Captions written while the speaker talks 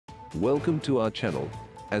Welcome to our channel.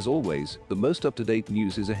 As always, the most up-to-date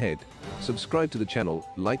news is ahead. Subscribe to the channel,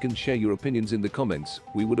 like and share your opinions in the comments,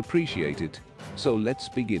 we would appreciate it. So let's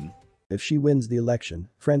begin. If she wins the election,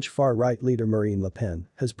 French far-right leader Marine Le Pen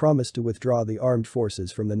has promised to withdraw the armed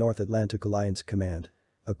forces from the North Atlantic Alliance Command.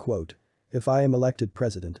 A quote. "If I am elected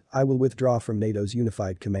president, I will withdraw from NATO's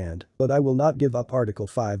unified command, but I will not give up Article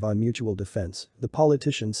 5 on mutual defense," the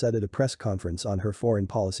politician said at a press conference on her foreign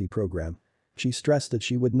policy program. She stressed that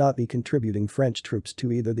she would not be contributing French troops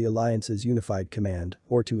to either the alliance's unified command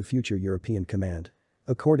or to a future European command.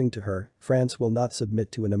 According to her, France will not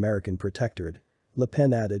submit to an American protectorate. Le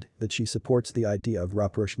Pen added that she supports the idea of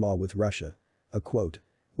rapprochement with Russia. A quote.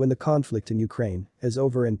 "When the conflict in Ukraine is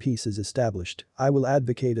over and peace is established, I will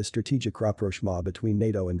advocate a strategic rapprochement between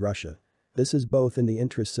NATO and Russia. This is both in the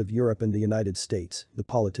interests of Europe and the United States," the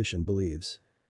politician believes.